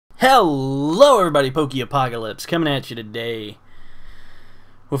Hello everybody, Pokeapocalypse coming at you today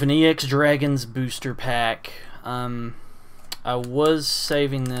with an EX Dragons booster pack. I was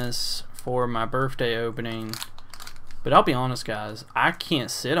saving this for my birthday opening, but I'll be honest guys, I can't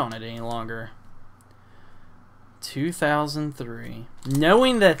sit on it any longer. 2003.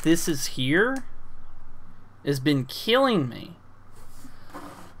 Knowing that this is here has been killing me. I'm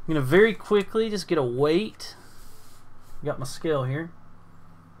gonna very quickly just get a weight. Got my scale here.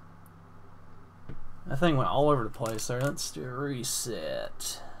 That thing went all over the place there. Let's do a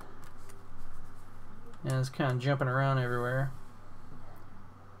reset. Yeah, it's kind of jumping around everywhere.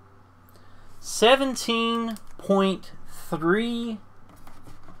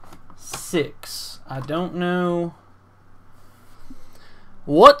 17.36. I don't know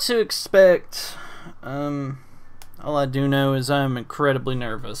what to expect. All I do know is I'm incredibly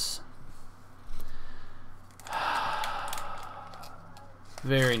nervous.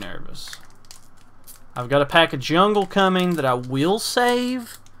 Very nervous. I've got a pack of Jungle coming that I will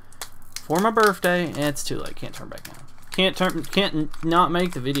save for my birthday. And it's too late. Can't turn back now. Can't not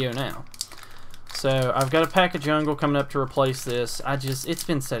make the video now. So I've got a pack of Jungle coming up to replace this. It's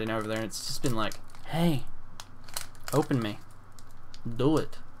been sitting over there and it's just been like, hey, open me. Do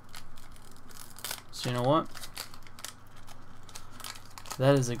it. So you know what?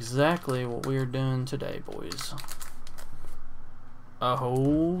 That is exactly what we're doing today, boys.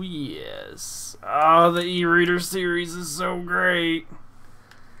 Oh, yes. Oh, the e-reader series is so great.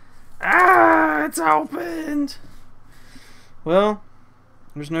 Ah, it's opened. Well,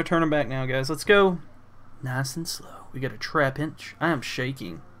 there's no turning back now, guys. Let's go nice and slow. We got a Trapinch. I am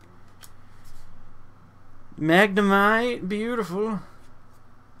shaking. Magnemite, beautiful.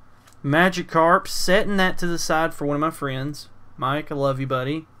 Magikarp, setting that to the side for one of my friends. Mike, I love you,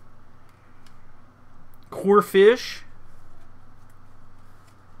 buddy. Corphish.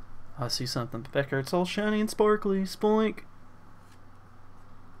 I see something. Becker, it's all shiny and sparkly. Spoink.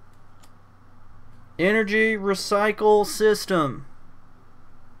 Energy Recycle System.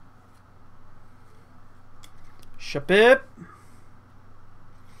 Shapip.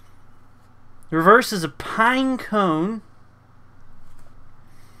 The reverse is a Pine Cone.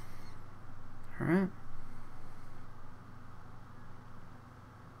 Alright.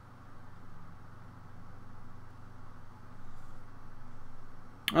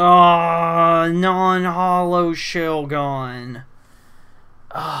 Oh, non-hollow Shelgon.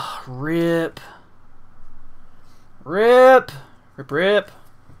 Ah, oh, rip. Rip. Rip, rip.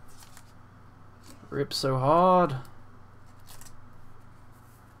 Rip so hard.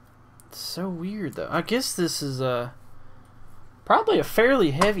 It's so weird, though. I guess this is probably a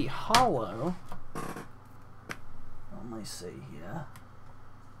fairly heavy hollow. Let me see here.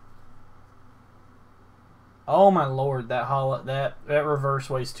 Oh my lord, that reverse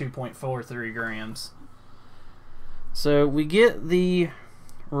weighs 2.43 grams. So we get the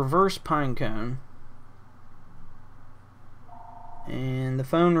reverse Pine Cone. And the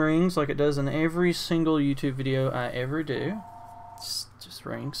phone rings like it does in every single YouTube video I ever do. It just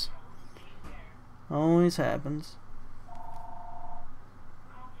rings. Always happens.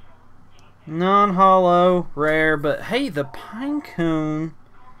 Non-hollow, rare, but hey, the Pine Cone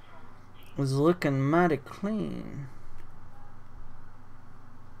was looking mighty clean.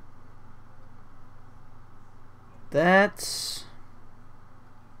 That's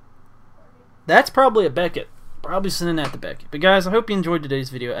probably a Beckett. Probably sending that to Beckett. But guys, I hope you enjoyed today's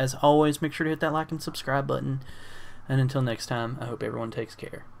video. As always, make sure to hit that like and subscribe button. And until next time, I hope everyone takes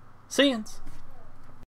care. See yous.